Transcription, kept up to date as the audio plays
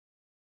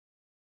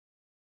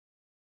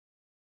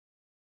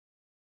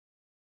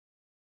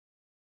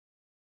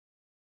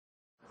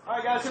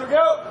Alright guys, here we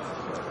go.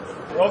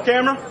 Roll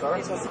camera.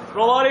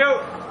 Roll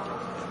audio.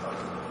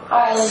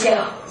 Alright, let's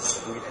go.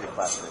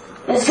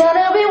 There's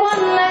gonna be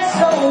one less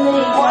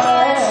lonely girl. One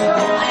less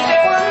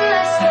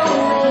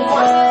lonely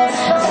girl. There's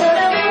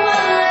gonna be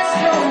one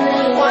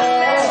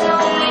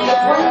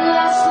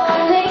less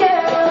lonely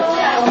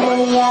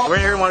girl. We're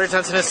here in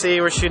Watertown, Tennessee.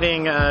 We're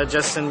shooting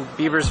Justin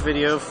Bieber's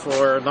video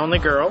for Lonely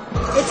Girl.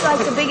 It's like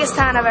the biggest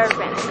town I've ever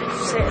been in,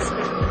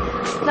 seriously.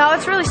 No,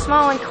 it's really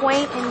small and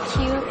quaint and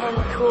cute and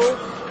cool.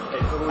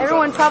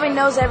 Everyone probably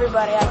knows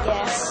everybody, I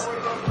guess.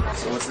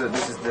 So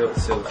this is the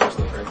first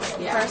look, right?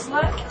 Yeah. First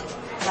look?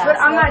 But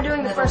I'm not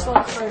doing the first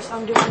look first.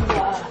 I'm doing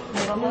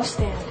the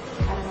newsstand.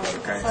 I don't know.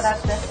 Okay. So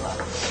that's this look,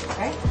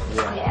 right?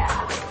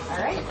 Yeah.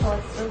 Alright, so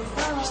let's do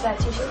just that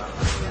t-shirt.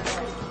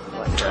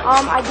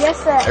 I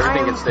guess that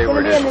Everything can stay I'm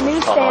where going to it be in the is.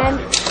 newsstand.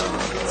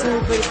 It's going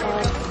to be pretty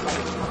fun.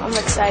 I'm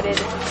excited.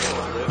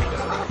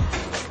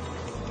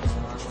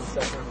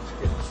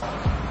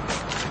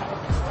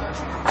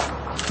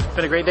 It's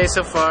been a great day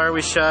so far.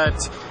 We shot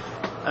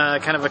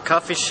kind of a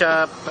coffee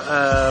shop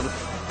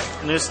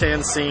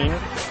newsstand scene,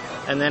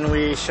 and then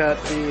we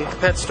shot the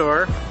pet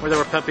store where there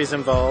were puppies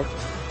involved.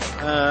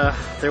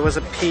 There was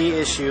a pee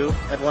issue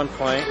at one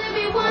point.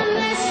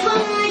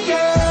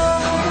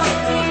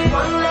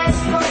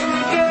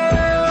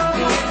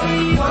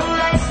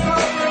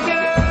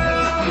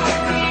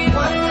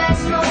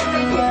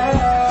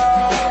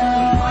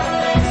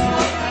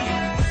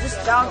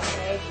 This dog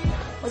tag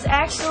was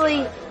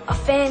actually a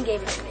fan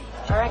gave it to me,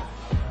 alright?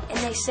 And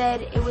they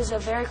said it was a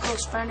very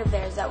close friend of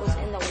theirs that was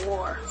in the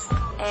war.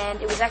 And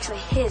it was actually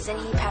his, and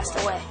he passed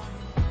away.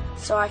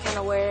 So I kind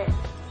of wear it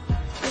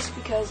just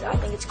because I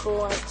think it's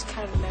cool and it's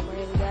kind of a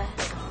memory of the guy.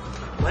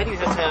 Why do you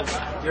have to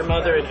have your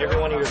mother in every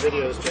one of your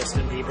videos,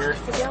 Justin Bieber?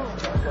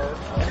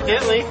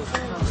 Evidently.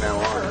 Now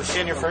on. Was she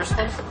in your first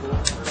one?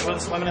 She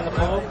wasn't swimming in the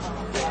pool?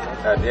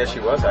 Yeah, she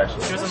was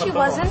actually. She was in the She pool.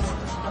 wasn't.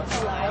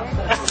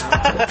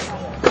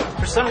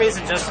 For some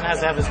reason, Justin has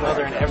to have his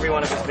mother in every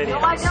one of his videos.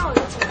 No, I don't.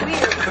 It's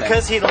weird.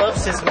 Because he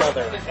loves his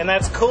mother, and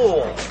that's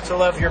cool to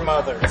love your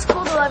mother. It's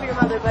cool to love your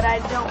mother, but I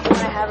don't want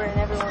to have her in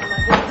every one of my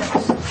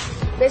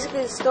videos.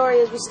 Basically, the story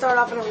is we start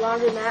off in a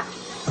laundromat,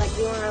 like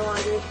doing our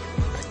laundry.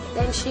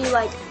 Then she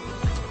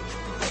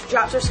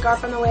drops her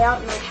scarf on the way out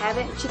and have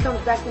it. She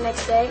comes back the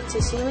next day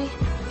to see me,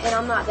 and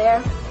I'm not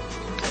there.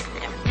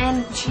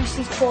 And she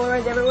sees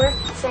Polaroids everywhere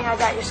saying I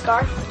got your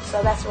scarf,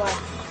 so that's why.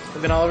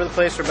 We've been all over the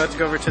place. We're about to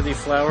go over to the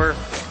flower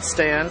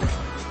stand.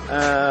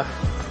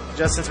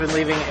 Justin's been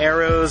leaving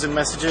arrows and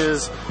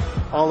messages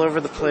all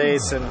over the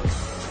place, and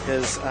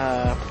his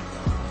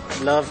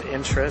love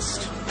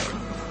interest.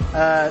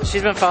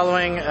 She's been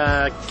following,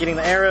 getting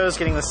the arrows,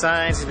 getting the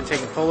signs. He's been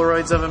taking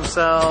Polaroids of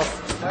himself.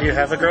 Do you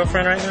have a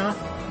girlfriend right now?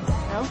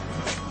 No?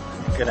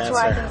 Good That's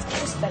why I answer.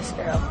 think it's Kiss Best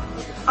Girl.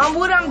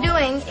 What I'm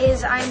doing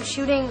is I'm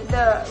shooting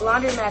the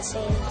laundromat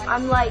scene.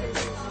 I'm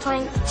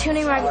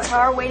tuning my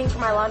guitar, waiting for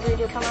my laundry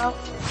to come out.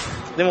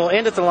 Then we'll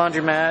end at the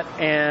laundromat,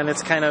 and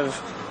it's kind of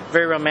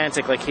very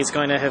romantic. Like he's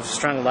going to have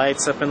strung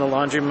lights up in the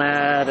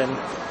laundromat, and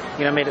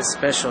made it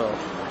special.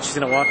 She's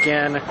going to walk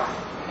in,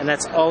 and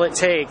that's all it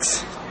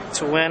takes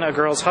to win a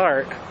girl's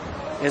heart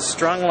is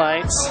strung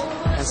lights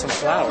and some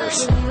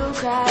flowers. You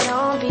cried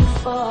on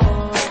before.